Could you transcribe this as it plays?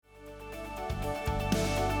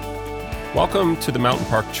Welcome to the Mountain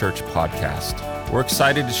Park Church podcast. We're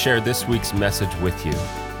excited to share this week's message with you.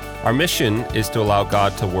 Our mission is to allow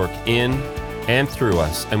God to work in and through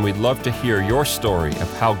us, and we'd love to hear your story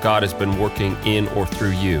of how God has been working in or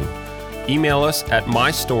through you. Email us at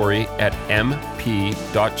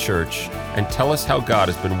mystore@mp.church and tell us how God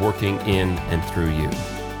has been working in and through you.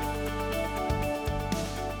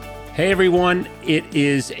 Hey everyone, it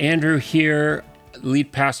is Andrew here,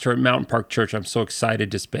 lead pastor at Mountain Park Church. I'm so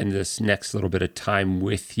excited to spend this next little bit of time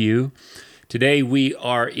with you. Today we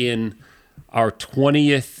are in our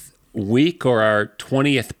 20th week, or our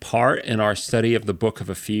 20th part in our study of the book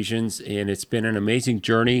of Ephesians, and it's been an amazing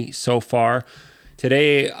journey so far.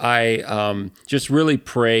 Today I just really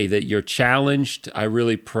pray that you're challenged. I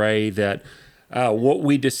really pray that what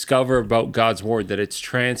we discover about God's word, that it's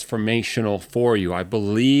transformational for you. I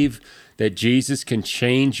believe that Jesus can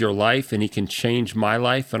change your life and he can change my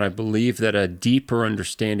life. And I believe that a deeper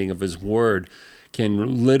understanding of his word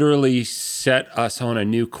can literally set us on a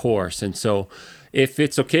new course. And so if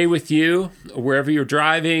it's okay with you, wherever you're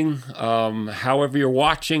driving, however you're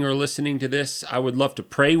watching or listening to this, I would love to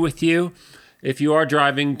pray with you. If you are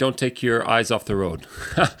driving, don't take your eyes off the road.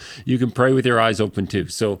 You can pray with your eyes open too.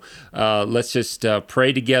 So let's just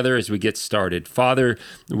pray together as we get started. Father,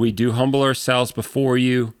 we do humble ourselves before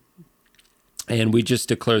you, and we just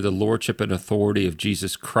declare the lordship and authority of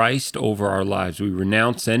Jesus Christ over our lives. We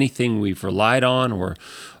renounce anything we've relied on or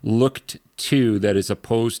looked to that is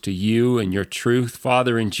opposed to you and your truth.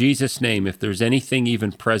 Father, in Jesus' name, if there's anything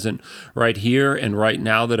even present right here and right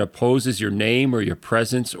now that opposes your name or your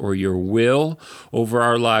presence or your will over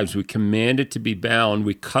our lives, we command it to be bound.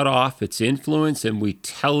 We cut off its influence and we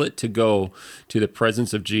tell it to go to the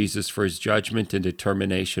presence of Jesus for his judgment and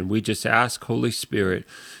determination. We just ask, Holy Spirit,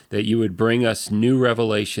 that you would bring us new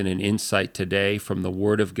revelation and insight today from the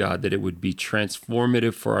Word of God, that it would be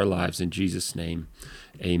transformative for our lives. In Jesus' name,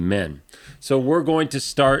 amen. So we're going to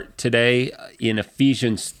start today in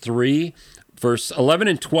Ephesians 3. Verse 11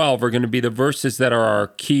 and 12 are going to be the verses that are our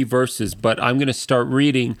key verses, but I'm going to start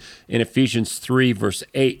reading in Ephesians 3, verse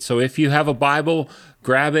 8. So if you have a Bible,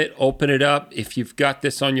 grab it, open it up. If you've got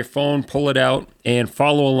this on your phone, pull it out and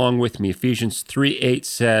follow along with me. Ephesians 3:8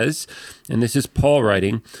 says, and this is Paul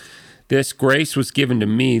writing, "This grace was given to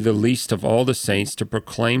me, the least of all the saints, to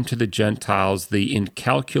proclaim to the Gentiles the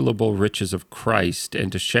incalculable riches of Christ,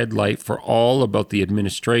 and to shed light for all about the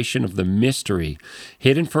administration of the mystery,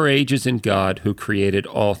 hidden for ages in God, who created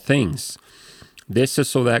all things. This is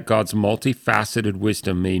so that God's multifaceted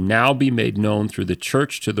wisdom may now be made known through the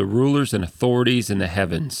church to the rulers and authorities in the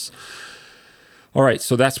heavens." All right,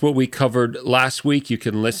 so that's what we covered last week. You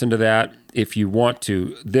can listen to that if you want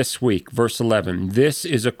to. This week, verse 11, this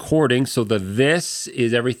is according, so this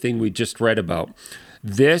is everything we just read about.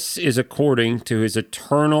 This is according to his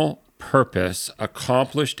eternal purpose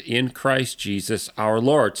accomplished in Christ Jesus our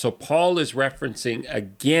Lord. So Paul is referencing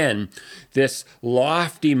again this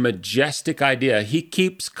lofty, majestic idea. He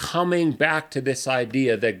keeps coming back to this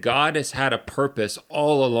idea that God has had a purpose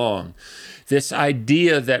all along. This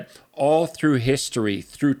idea that all through history,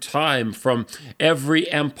 through time, from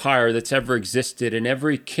every empire that's ever existed and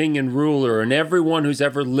every king and ruler and everyone who's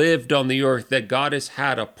ever lived on the earth, that God has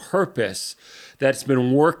had a purpose that's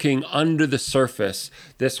been working under the surface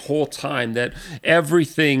this whole time, that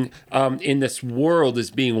everything in this world is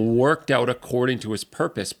being worked out according to his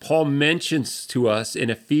purpose. Paul mentions to us in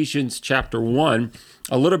Ephesians chapter 1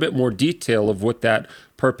 a little bit more detail of what that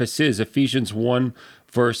purpose is. Ephesians 1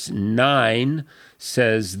 verse 9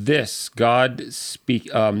 says this,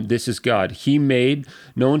 this is God. He made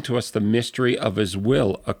known to us the mystery of his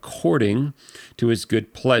will according to his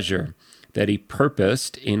good pleasure that he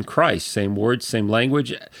purposed in Christ, same word, same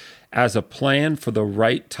language, as a plan for the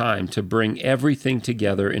right time to bring everything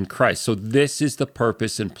together in Christ. So this is the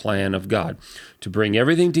purpose and plan of God, to bring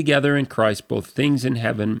everything together in Christ, both things in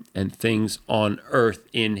heaven and things on earth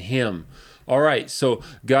in him. All right, so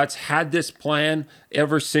God's had this plan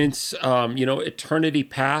ever since, eternity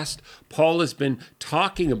past. Paul has been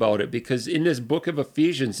talking about it because in this book of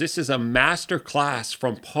Ephesians, this is a master class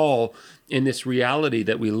from Paul in this reality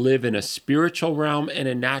that we live in a spiritual realm and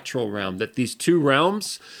a natural realm, that these two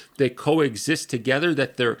realms, they coexist together,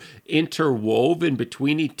 that they're interwoven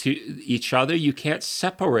between each other. You can't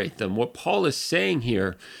separate them. What Paul is saying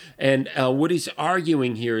here and what he's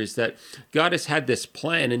arguing here is that God has had this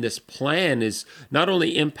plan, and this plan is not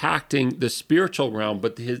only impacting the spiritual realm,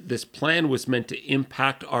 but this plan was meant to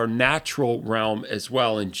impact our natural realm as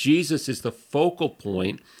well. And Jesus is the focal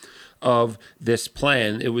point of this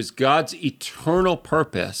plan. It was God's eternal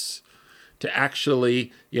purpose to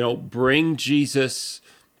actually, bring Jesus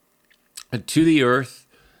to the earth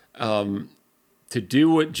to do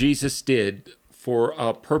what Jesus did for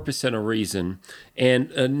a purpose and a reason.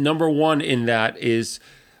 And number one in that is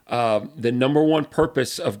the number one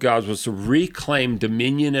purpose of God was to reclaim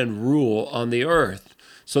dominion and rule on the earth.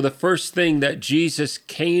 So the first thing that Jesus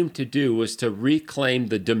came to do was to reclaim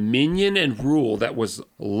the dominion and rule that was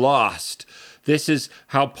lost. This is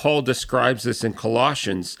how Paul describes this in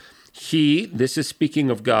Colossians. He, this is speaking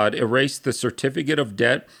of God, erased the certificate of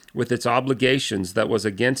debt with its obligations that was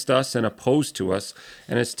against us and opposed to us,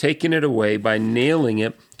 and has taken it away by nailing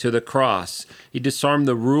it to the cross. He disarmed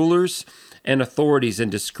the rulers and authorities and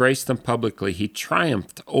disgraced them publicly. He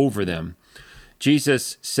triumphed over them.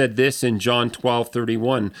 Jesus said this in John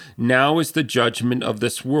 12:31, now is the judgment of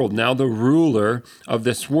this world. Now the ruler of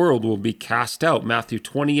this world will be cast out. Matthew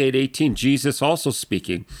 28:18, Jesus also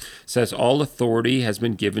speaking, says, all authority has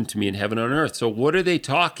been given to me in heaven and on earth. So what are they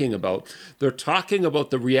talking about? They're talking about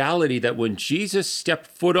the reality that when Jesus stepped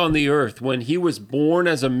foot on the earth, when he was born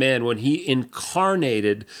as a man, when he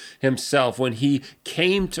incarnated himself, when he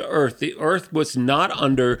came to earth, the earth was not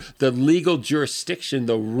under the legal jurisdiction,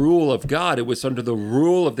 the rule of God. It was under the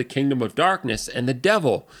rule of the kingdom of darkness and the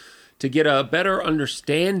devil. To get a better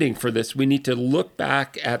understanding for this, we need to look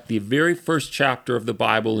back at the very first chapter of the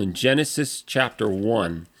Bible in Genesis chapter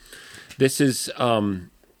 1. This is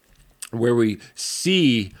where we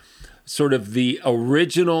see sort of the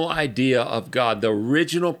original idea of God, the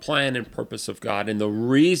original plan and purpose of God, and the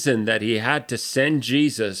reason that he had to send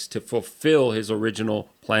Jesus to fulfill his original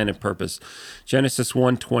plan and purpose. Genesis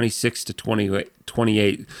 1:26 to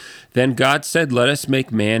 28. Then God said, let us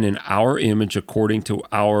make man in our image according to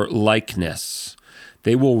our likeness.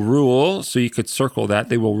 They will rule, so you could circle that,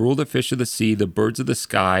 they will rule the fish of the sea, the birds of the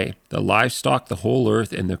sky, the livestock, the whole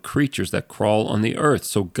earth, and the creatures that crawl on the earth.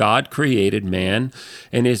 So God created man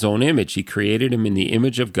in his own image. He created him in the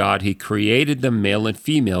image of God. He created them male and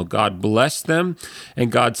female. God blessed them,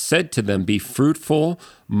 and God said to them, be fruitful,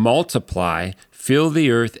 multiply, fill the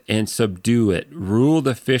earth and subdue it. Rule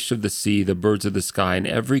the fish of the sea, the birds of the sky, and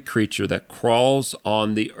every creature that crawls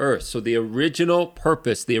on the earth. So the original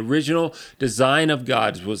purpose, the original design of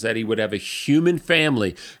God was that he would have a human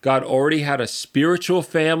family. God already had a spiritual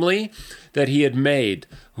family that he had made.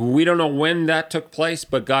 We don't know when that took place,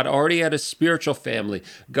 but God already had a spiritual family.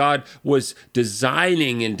 God was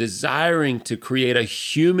designing and desiring to create a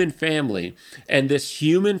human family. And this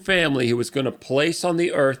human family he was going to place on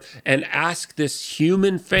the earth and ask this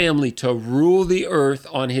human family to rule the earth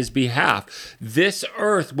on his behalf. This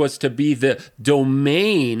earth was to be the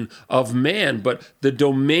domain of man, but the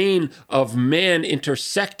domain of man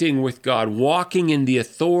intersecting with God, walking in the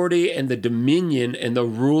authority and the dominion and the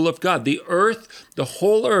rule of God. The earth, the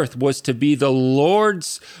whole earth was to be the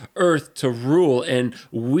Lord's earth to rule. And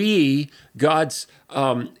we, God's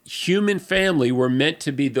human family, were meant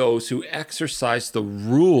to be those who exercise the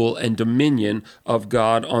rule and dominion of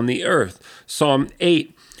God on the earth. Psalm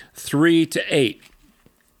 8, 3-8.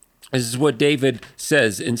 This is what David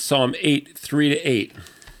says in Psalm 8, 3-8.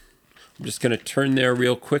 I'm just going to turn there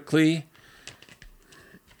real quickly.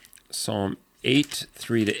 Psalm 8,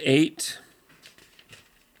 3-8.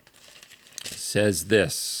 Says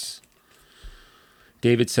this.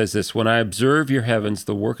 David says this, when I observe your heavens,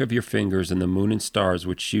 the work of your fingers, and the moon and stars,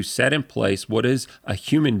 which you set in place, what is a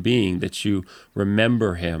human being that you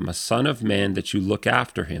remember him, a son of man that you look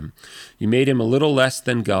after him? You made him a little less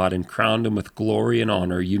than God and crowned him with glory and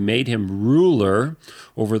honor. You made him ruler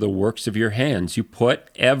over the works of your hands. You put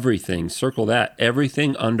everything, circle that,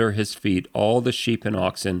 everything under his feet, all the sheep and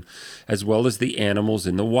oxen, as well as the animals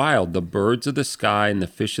in the wild, the birds of the sky and the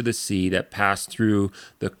fish of the sea that pass through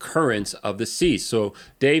the currents of the sea. So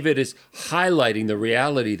David is highlighting the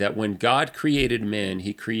reality that when God created man,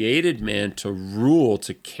 he created man to rule,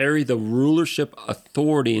 to carry the rulership,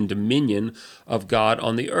 authority, and dominion of God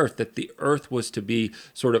on the earth, that the earth was to be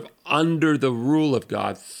sort of under the rule of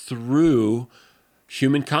God through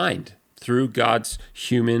humankind, through God's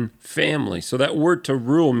human family. So that word to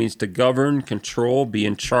rule means to govern, control, be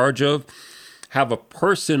in charge of, have a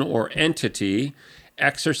person or entity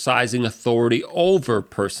exercising authority over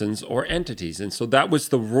persons or entities. And so that was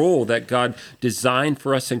the role that God designed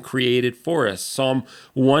for us and created for us. Psalm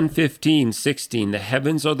 115:16, the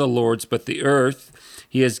heavens are the Lord's, but the earth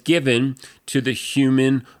he has given to the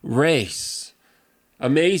human race.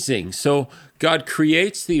 Amazing. So God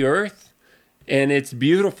creates the earth, and it's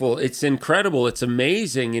beautiful, it's incredible, it's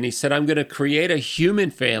amazing. And he said, I'm going to create a human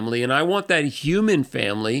family, and I want that human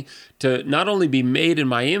family to not only be made in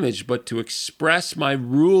my image, but to express my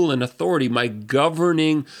rule and authority, my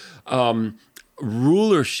governing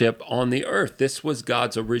rulership on the earth. This was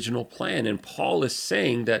God's original plan. And Paul is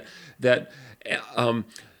saying that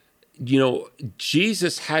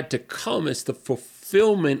Jesus had to come as the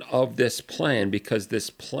fulfillment of this plan because this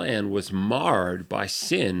plan was marred by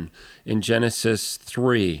sin in Genesis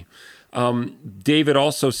 3. David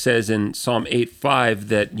also says in Psalm 8:5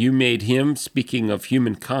 that you made him, speaking of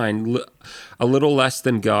humankind, a little less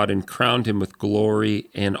than God and crowned him with glory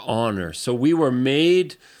and honor. So we were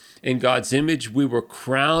made in God's image. We were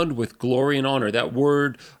crowned with glory and honor. That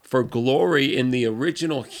word for glory in the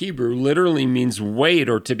original Hebrew literally means weight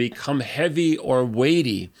or to become heavy or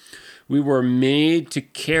weighty. We were made to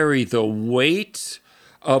carry the weight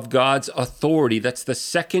of God's authority. That's the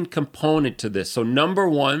second component to this. So number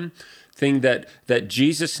one thing that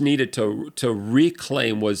Jesus needed to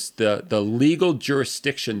reclaim was the legal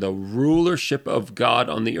jurisdiction, the rulership of God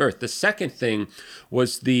on the earth. The second thing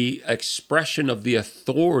was the expression of the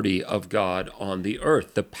authority of God on the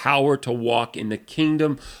earth, the power to walk in the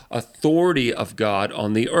kingdom authority of God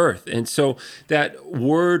on the earth. And so that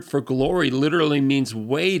word for glory literally means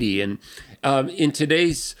weighty. And in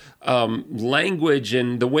today's language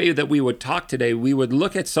and the way that we would talk today, we would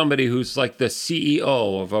look at somebody who's like the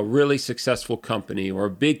CEO of a really successful company or a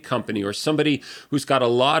big company, or somebody who's got a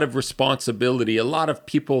lot of responsibility, a lot of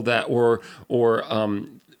people that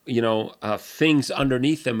things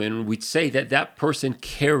underneath them, and we'd say that person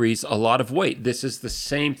carries a lot of weight. This is the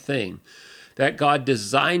same thing. That God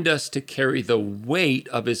designed us to carry the weight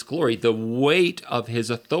of his glory, the weight of his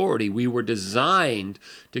authority. We were designed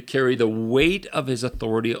to carry the weight of his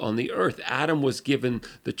authority on the earth. Adam was given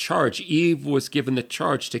the charge. Eve was given the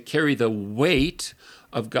charge to carry the weight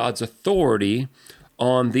of God's authority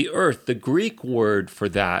on the earth. The Greek word for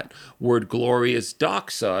that word glory is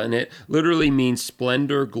doxa, and it literally means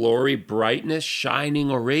splendor, glory, brightness, shining,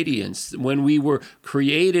 or radiance. When we were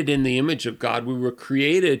created in the image of God, we were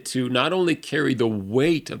created to not only carry the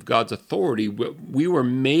weight of God's authority, we were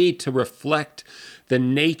made to reflect the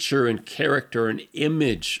nature and character and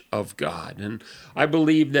image of God. And I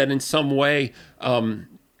believe that in some way,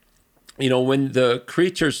 when the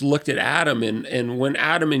creatures looked at Adam and when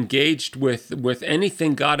Adam engaged with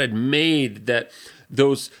anything God had made, that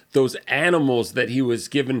those animals that he was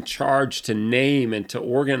given charge to name and to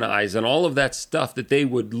organize and all of that stuff, that they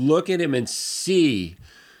would look at him and see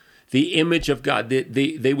the image of God.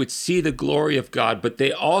 They would see the glory of God, but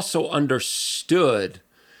they also understood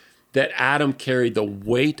that Adam carried the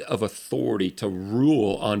weight of authority to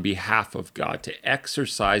rule on behalf of God, to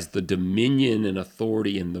exercise the dominion and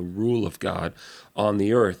authority and the rule of God on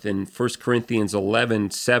the earth. In 1 Corinthians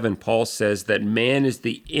 11:7, Paul says that man is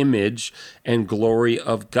the image and glory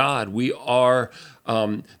of God. We are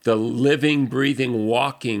the living, breathing,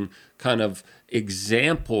 walking kind of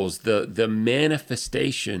examples, the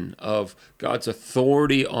manifestation of God's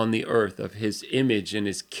authority on the earth, of his image and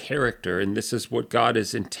his character. And this is what God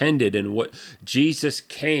has intended, and what Jesus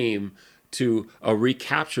came to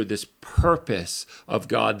recapture, this purpose of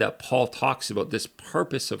God that Paul talks about, this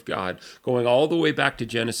purpose of God going all the way back to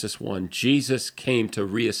Genesis 1. Jesus came to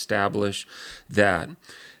reestablish that.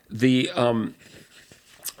 The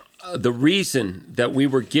reason that we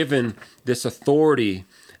were given this authority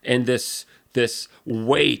and this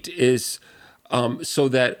weight is so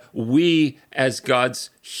that we as God's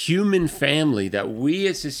human family, that we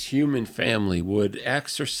as his human family would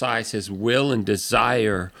exercise his will and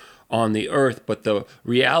desire on the earth. But the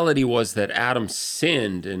reality was that Adam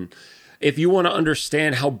sinned. And if you want to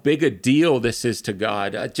understand how big a deal this is to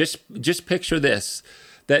God, just picture this.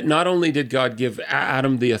 That not only did God give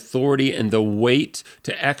Adam the authority and the weight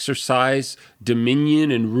to exercise dominion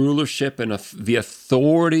and rulership and the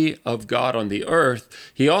authority of God on the earth,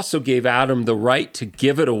 he also gave Adam the right to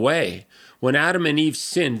give it away. When Adam and Eve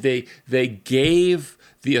sinned, they gave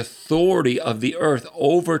the authority of the earth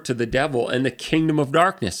over to the devil and the kingdom of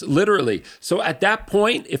darkness, literally. So at that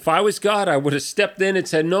point, if I was God, I would have stepped in and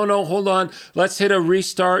said, no, hold on. Let's hit a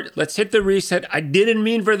restart. Let's hit the reset. I didn't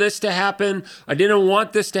mean for this to happen. I didn't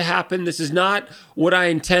want this to happen. This is not what I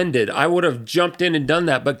intended. I would have jumped in and done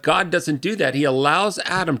that. But God doesn't do that. He allows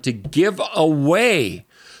Adam to give away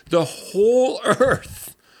the whole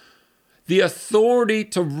earth, the authority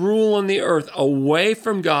to rule on the earth, away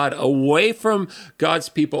from God, away from God's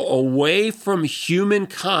people, away from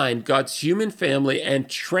humankind, God's human family, and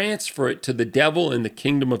transfer it to the devil and the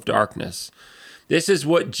kingdom of darkness. This is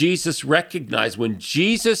what Jesus recognized. When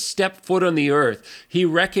Jesus stepped foot on the earth, he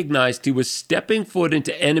recognized he was stepping foot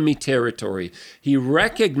into enemy territory. He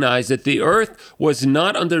recognized that the earth was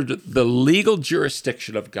not under the legal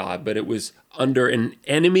jurisdiction of God, but it was under an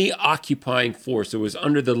enemy occupying force. It was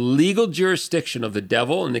under the legal jurisdiction of the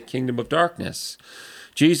devil and the kingdom of darkness.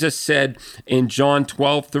 Jesus said in John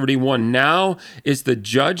 12:31, now is the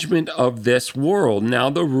judgment of this world. Now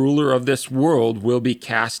the ruler of this world will be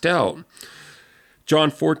cast out.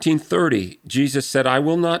 John 14:30, Jesus said, I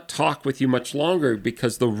will not talk with you much longer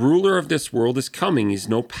because the ruler of this world is coming. He's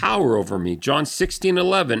no power over me. John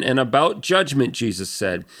 16:11, and about judgment, Jesus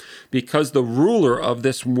said, because the ruler of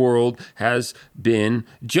this world has been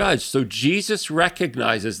judged. So Jesus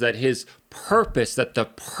recognizes that his purpose, that the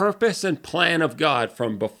purpose and plan of God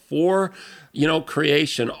from before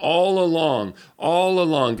creation, all along,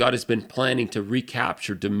 God has been planning to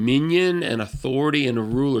recapture dominion and authority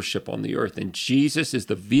and rulership on the earth. And Jesus is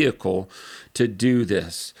the vehicle to do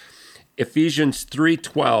this. Ephesians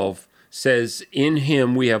 3:12 says, in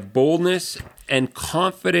him we have boldness and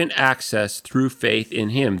confident access through faith in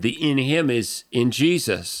him. The in him is in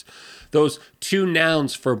Jesus. Those two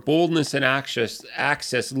nouns for boldness and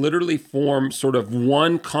access literally form sort of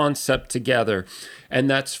one concept together, and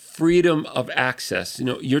that's freedom of access.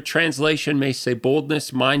 Your translation may say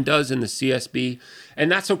boldness, mine does in the CSB,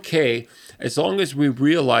 and that's okay as long as we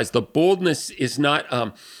realize the boldness is not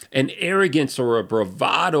an arrogance or a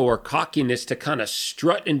bravado or cockiness to kind of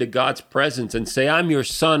strut into God's presence and say, I'm your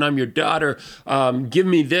son, I'm your daughter, give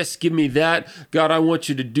me this, give me that. God, I want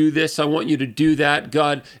you to do this, I want you to do that.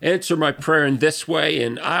 God, answer my prayer in this way,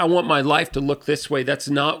 and I want my life to look this way. That's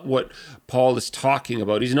not what Paul is talking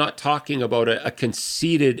about. He's not talking about a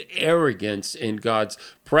conceited arrogance in God's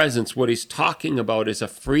presence. What he's talking about is a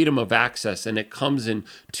freedom of access, and it comes in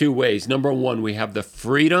two ways. Number one, we have the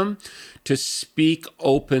freedom to speak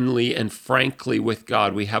openly and frankly with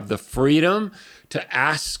God. We have the freedom to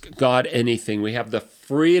ask God anything. We have the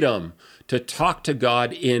freedom to talk to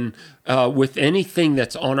God with anything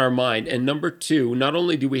that's on our mind. And number two, not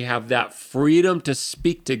only do we have that freedom to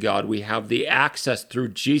speak to God, we have the access through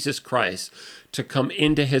Jesus Christ to come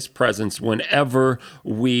into his presence whenever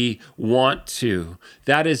we want to.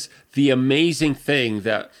 That is the amazing thing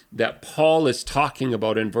that Paul is talking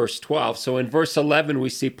about in verse 12. So in verse 11, we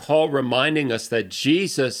see Paul reminding us that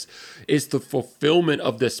Jesus is the fulfillment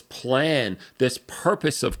of this plan, this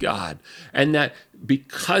purpose of God, and that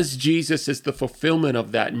because Jesus is the fulfillment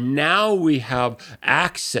of that, now we have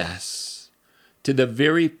access to the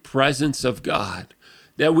very presence of God,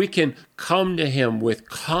 that we can come to him with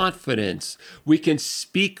confidence. We can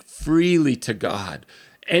speak freely to God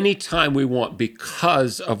anytime we want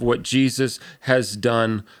because of what Jesus has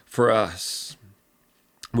done for us.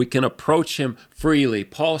 We can approach him freely.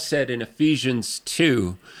 Paul said in Ephesians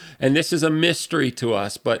 2, and this is a mystery to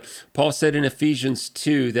us, but Paul said in Ephesians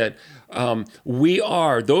 2 that we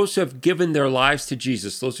are, those who have given their lives to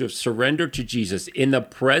Jesus, those who have surrendered to Jesus, in the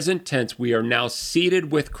present tense, we are now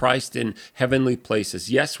seated with Christ in heavenly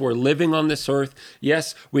places. Yes, we're living on this earth.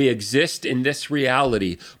 Yes, we exist in this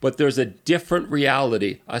reality, but there's a different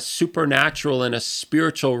reality, a supernatural and a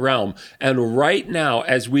spiritual realm. And right now,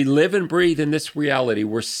 as we live and breathe in this reality,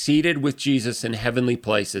 we're seated with Jesus in heavenly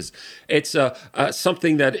places. It's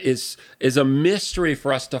something that is a mystery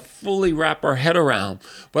for us to fully wrap our head around.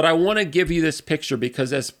 But I want to give you this picture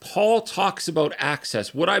because as Paul talks about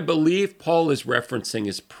access, what I believe Paul is referencing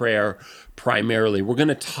is prayer primarily. We're going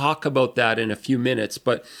to talk about that in a few minutes,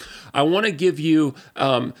 but I want to give you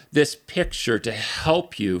this picture to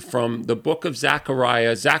help you from the book of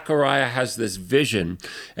Zechariah. Zechariah has this vision,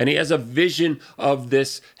 and he has a vision of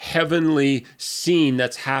this heavenly scene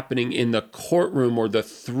that's happening in the courtroom or the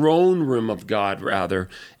throne room of God, rather.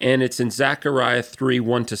 And it's in Zechariah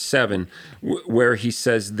 3:1-7, where he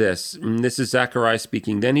says this. And this is Zechariah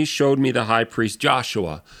speaking. Then he showed me the high priest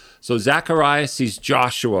Joshua. So Zechariah sees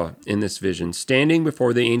Joshua in this vision, standing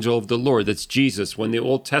before the angel of the Lord. That's Jesus. When the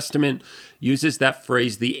Old Testament uses that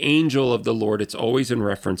phrase, the angel of the Lord, it's always in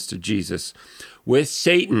reference to Jesus, with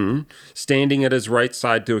Satan standing at his right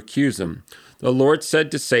side to accuse him. The Lord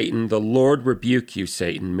said to Satan, "The Lord rebuke you,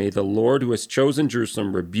 Satan. May the Lord who has chosen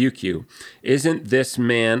Jerusalem rebuke you. Isn't this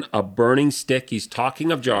man a burning stick?" He's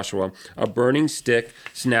talking of Joshua, a burning stick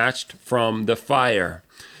snatched from the fire.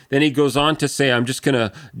 Then he goes on to say, I'm just going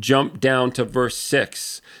to jump down to verse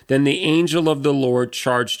 6. Then the angel of the Lord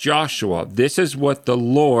charged Joshua. This is what the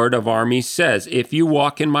Lord of armies says. If you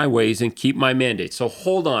walk in my ways and keep my mandate. So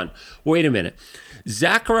hold on. Wait a minute.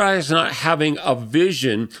 Zechariah is not having a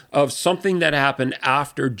vision of something that happened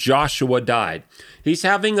after Joshua died. He's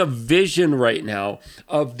having a vision right now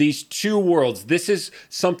of these two worlds. This is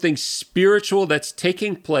something spiritual that's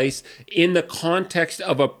taking place in the context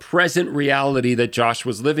of a present reality that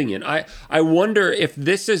Joshua's living in. I wonder if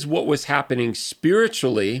this is what was happening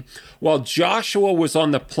spiritually while Joshua was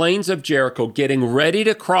on the plains of Jericho getting ready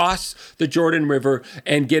to cross the Jordan River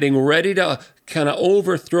and getting ready to kind of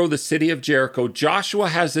overthrow the city of Jericho, Joshua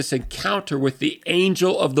has this encounter with the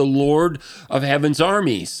angel of the Lord of heaven's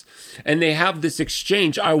armies. And they have this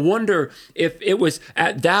exchange. I wonder if it was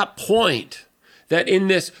at that point that in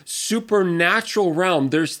this supernatural realm,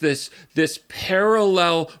 there's this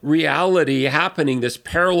parallel reality happening, this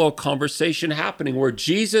parallel conversation happening, where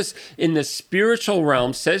Jesus in the spiritual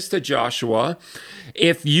realm says to Joshua,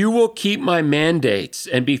 if you will keep my mandates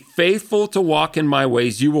and be faithful to walk in my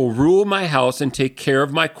ways, you will rule my house and take care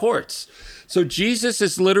of my courts. So Jesus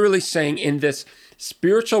is literally saying in this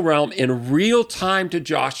spiritual realm in real time to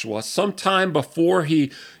Joshua, sometime before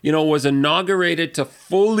he, was inaugurated to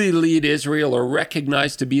fully lead Israel or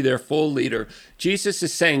recognized to be their full leader. Jesus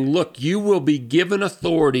is saying, look, you will be given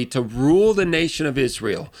authority to rule the nation of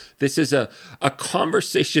Israel. This is a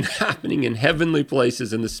conversation happening in heavenly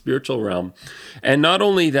places in the spiritual realm. And not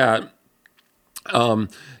only that,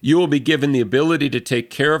 you will be given the ability to take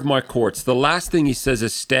care of my courts. The last thing he says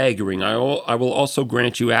is staggering. I will also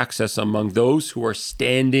grant you access among those who are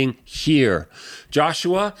standing here.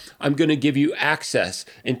 Joshua, I'm going to give you access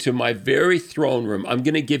into my very throne room. I'm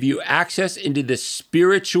going to give you access into the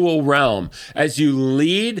spiritual realm as you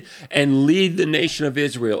lead the nation of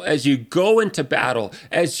Israel, as you go into battle,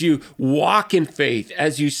 as you walk in faith,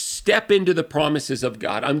 as you step into the promises of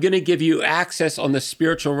God. I'm going to give you access on the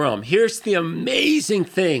spiritual realm. Here's the amazing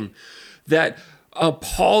thing that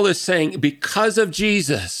Paul is saying, because of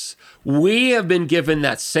Jesus, we have been given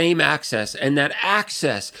that same access, and that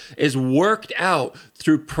access is worked out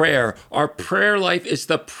through prayer. Our prayer life is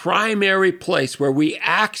the primary place where we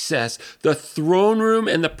access the throne room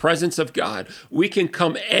and the presence of God. We can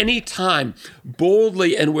come anytime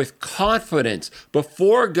boldly and with confidence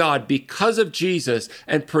before God because of Jesus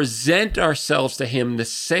and present ourselves to him the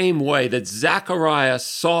same way that Zechariah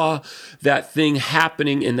saw that thing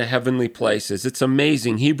happening in the heavenly places. It's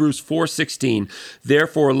amazing. Hebrews 4:16,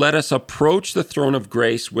 therefore let us approach the throne of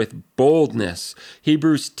grace with boldness.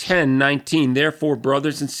 Hebrews 10:19, therefore,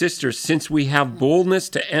 brothers and sisters, since we have boldness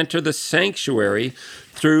to enter the sanctuary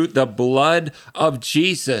through the blood of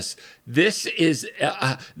Jesus. This is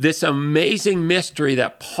this amazing mystery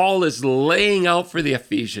that Paul is laying out for the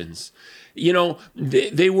Ephesians.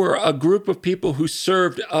 They were a group of people who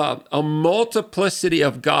served a multiplicity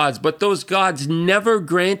of gods, but those gods never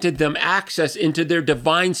granted them access into their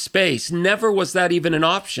divine space. Never was that even an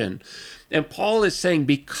option. And Paul is saying,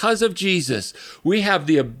 because of Jesus, we have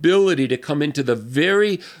the ability to come into the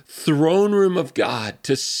very throne room of God,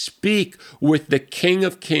 to speak with the King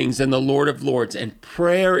of Kings and the Lord of Lords. And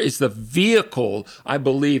prayer is the vehicle, I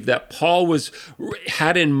believe, that Paul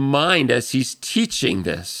had in mind as he's teaching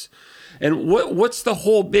this. And what's the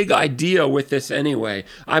whole big idea with this anyway?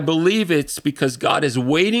 I believe it's because God is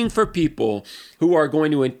waiting for people who are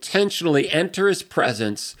going to intentionally enter his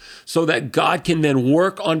presence so that God can then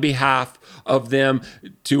work on behalf of them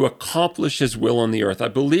to accomplish his will on the earth. I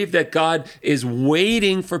believe that God is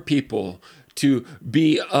waiting for people to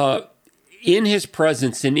be in his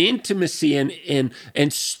presence, in intimacy,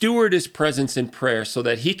 and steward his presence in prayer so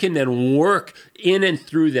that he can then work in and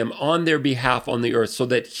through them on their behalf on the earth so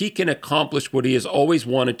that he can accomplish what he has always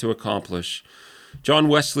wanted to accomplish. John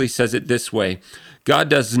Wesley says it this way, God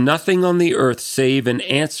does nothing on the earth save an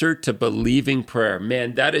answer to believing prayer.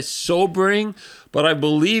 Man, that is sobering, but I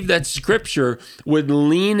believe that Scripture would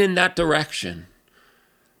lean in that direction.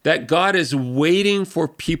 That God is waiting for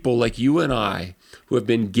people like you and I who have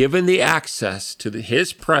been given the access to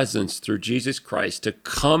his presence through Jesus Christ to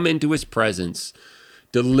come into his presence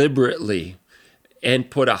deliberately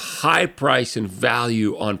and put a high price and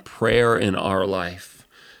value on prayer in our life.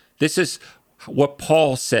 This is what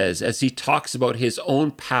Paul says as he talks about his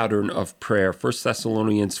own pattern of prayer. 1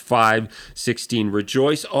 Thessalonians 5:16,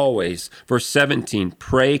 rejoice always. Verse 17,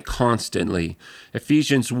 pray constantly.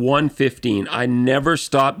 Ephesians 1:15, I never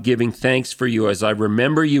stop giving thanks for you as I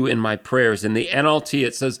remember you in my prayers. In the NLT,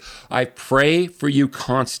 it says, I pray for you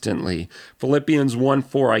constantly. Philippians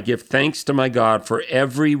 1:4, I give thanks to my God for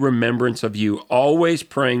every remembrance of you, always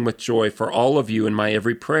praying with joy for all of you in my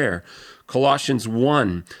every prayer. Colossians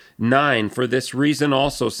 1:9, for this reason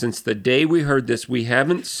also, since the day we heard this, we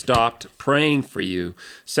haven't stopped praying for you.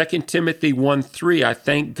 2 Timothy 1:3, I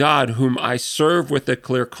thank God whom I serve with a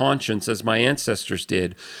clear conscience as my ancestors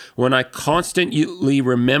did. When I constantly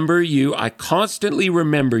remember you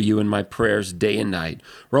in my prayers day and night.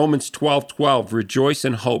 Romans 12:12, rejoice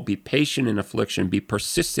in hope, be patient in affliction, be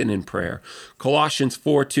persistent in prayer. Colossians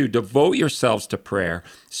 4:2, devote yourselves to prayer.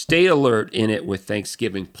 Stay alert in it with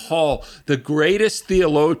thanksgiving. Paul, the greatest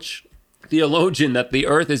theologian that the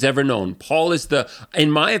earth has ever known. Paul is in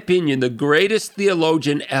my opinion, the greatest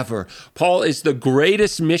theologian ever. Paul is the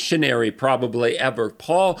greatest missionary probably ever.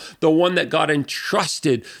 Paul, the one that God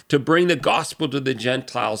entrusted to bring the gospel to the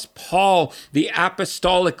Gentiles. Paul, the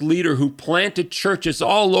apostolic leader who planted churches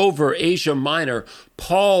all over Asia Minor.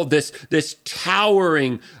 Paul, this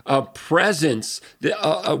towering presence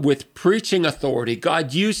with preaching authority.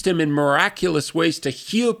 God used him in miraculous ways to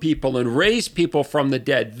heal people and raise people from the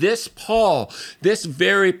dead. This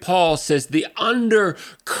very Paul says, the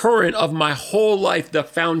undercurrent of my whole life, the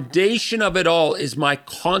foundation of it all is my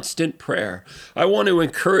constant prayer. I want to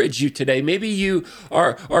encourage you today. Maybe you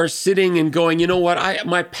are sitting and going, you know what?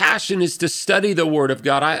 My passion is to study the Word of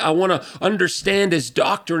God. I want to understand His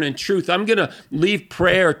doctrine and truth. I'm going to leave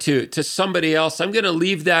prayer to somebody else. I'm going to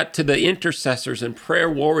leave that to the intercessors and prayer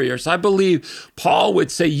warriors. I believe Paul would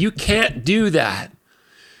say, you can't do that.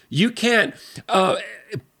 You can't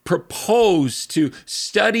propose to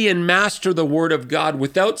study and master the Word of God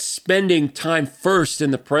without spending time first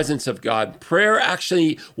in the presence of God. Prayer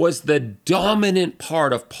actually was the dominant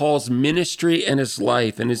part of Paul's ministry and his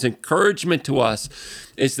life, and his encouragement to us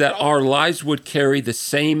is that our lives would carry the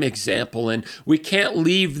same example, and we can't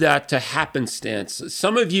leave that to happenstance.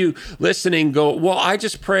 Some of you listening go, well, I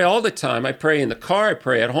just pray all the time. I pray in the car, I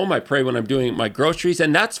pray at home, I pray when I'm doing my groceries,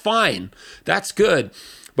 and that's fine. That's good.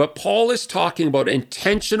 But Paul is talking about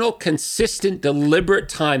intentional, consistent, deliberate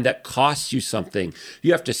time that costs you something.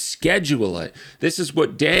 You have to schedule it. This is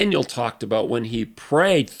what Daniel talked about when he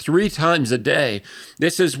prayed 3 times a day.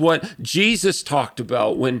 This is what Jesus talked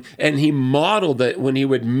about and he modeled it when he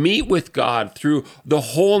would meet with God through the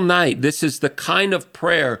whole night. This is the kind of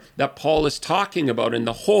prayer that Paul is talking about. And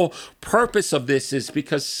the whole purpose of this is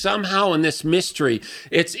because somehow in this mystery,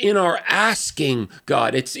 it's in our asking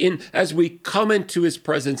God. It's in as we come into His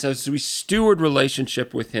presence, as we steward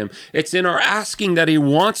relationship with Him. It's in our asking that He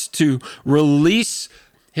wants to release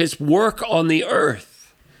His work on the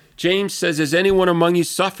earth. James says, is anyone among you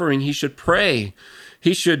suffering? He should pray.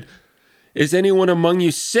 Is anyone among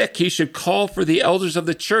you sick? He should call for the elders of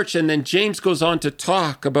the church. And then James goes on to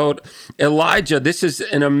talk about Elijah. This is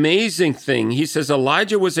an amazing thing. He says,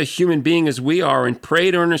 Elijah was a human being as we are and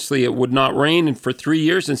prayed earnestly it would not rain. And for 3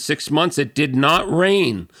 years and 6 months, it did not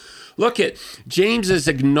rain. Look at James is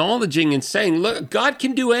acknowledging and saying, look, God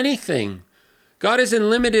can do anything. God isn't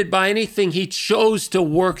limited by anything. He chose to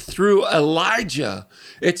work through Elijah.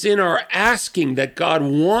 It's in our asking that God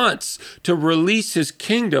wants to release His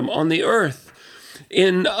kingdom on the earth.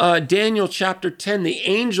 In Daniel chapter 10, the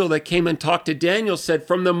angel that came and talked to Daniel said,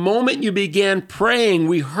 from the moment you began praying,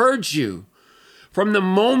 we heard you. From the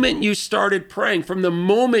moment you started praying, from the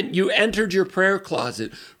moment you entered your prayer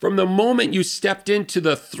closet, from the moment you stepped into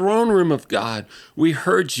the throne room of God, we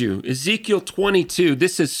heard you. Ezekiel 22,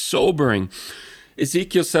 this is sobering.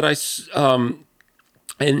 Ezekiel said,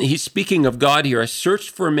 and he's speaking of God here, I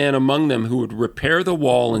searched for a man among them who would repair the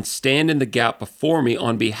wall and stand in the gap before me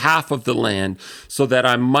on behalf of the land so that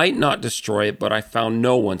I might not destroy it, but I found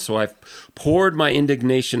no one. So I've poured my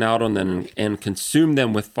indignation out on them and consumed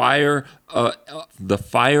them with fire, the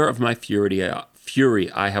fire of my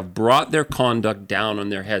fury. I have brought their conduct down on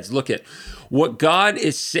their heads. Look at what God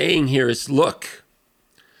is saying here is, look,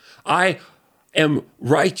 I am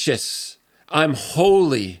righteous. I'm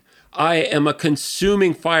holy. I am a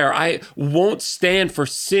consuming fire. I won't stand for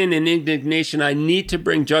sin and indignation. I need to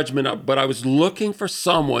bring judgment up. But I was looking for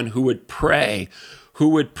someone who would pray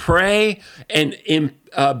and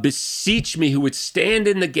beseech me, who would stand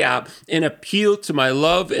in the gap and appeal to my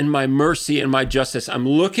love and my mercy and my justice. I'm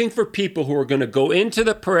looking for people who are going to go into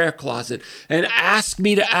the prayer closet and ask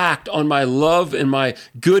me to act on my love and my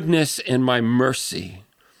goodness and my mercy.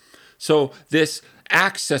 So this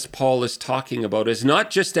access Paul is talking about is not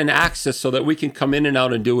just an access so that we can come in and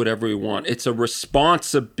out and do whatever we want. It's a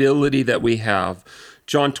responsibility that we have.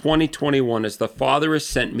 John 20:21, as the Father has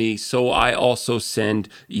sent me, so I also send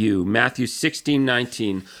you. Matthew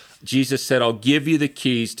 16:19, Jesus said, I'll give you the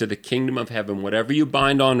keys to the kingdom of heaven. Whatever you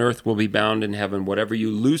bind on earth will be bound in heaven. Whatever you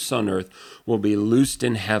loose on earth will be loosed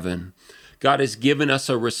in heaven. God has given us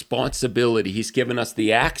a responsibility. He's given us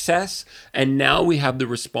the access, and now we have the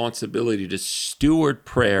responsibility to steward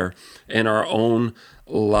prayer in our own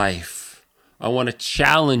life. I want to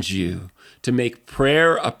challenge you to make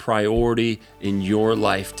prayer a priority in your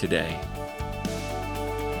life today.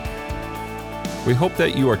 We hope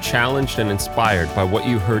that you are challenged and inspired by what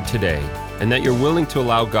you heard today, and that you're willing to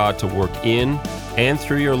allow God to work in and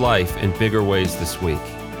through your life in bigger ways this week.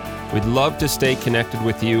 We'd love to stay connected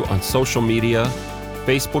with you on social media,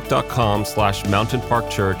 facebook.com/Mountain Park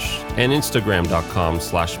Church and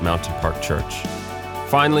Instagram.com/Mountain Park Church.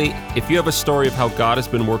 Finally, if you have a story of how God has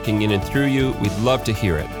been working in and through you, we'd love to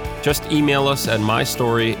hear it. Just email us at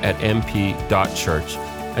mystory@mp.church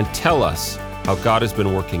and tell us how God has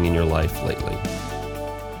been working in your life lately.